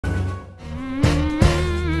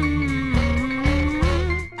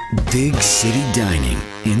Big city dining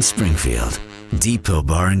in Springfield. Depot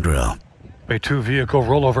Bar and Grill. A two-vehicle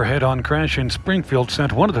rollover-head-on crash in Springfield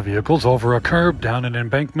sent one of the vehicles over a curb, down an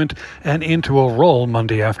embankment, and into a roll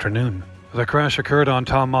Monday afternoon. The crash occurred on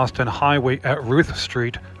Tom Austin Highway at Ruth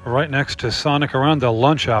Street, right next to Sonic, around the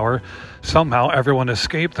lunch hour. Somehow, everyone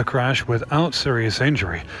escaped the crash without serious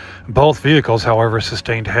injury. Both vehicles, however,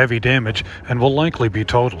 sustained heavy damage and will likely be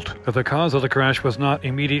totaled. The cause of the crash was not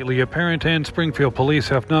immediately apparent, and Springfield police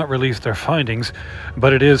have not released their findings,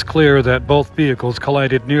 but it is clear that both vehicles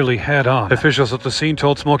collided nearly head-on. Officials at the scene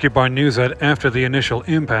told Smoky Barn News that after the initial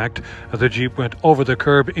impact, the Jeep went over the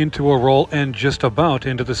curb into a roll and just about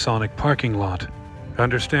into the Sonic parking lot.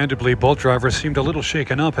 Understandably, both drivers seemed a little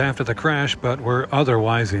shaken up after the crash, but were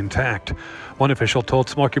otherwise intact. One official told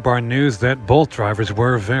Smoky Barn News that both drivers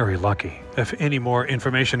were very lucky. If any more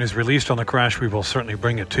information is released on the crash, we will certainly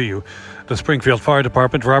bring it to you. The Springfield Fire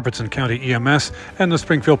Department, Robertson County EMS, and the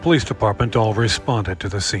Springfield Police Department all responded to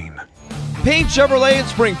the scene. Payne Chevrolet in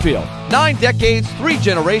Springfield. 9 decades, 3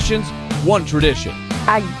 generations, 1 tradition.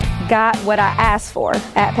 I got what I asked for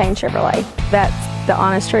at Payne Chevrolet. That's the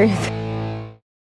honest truth.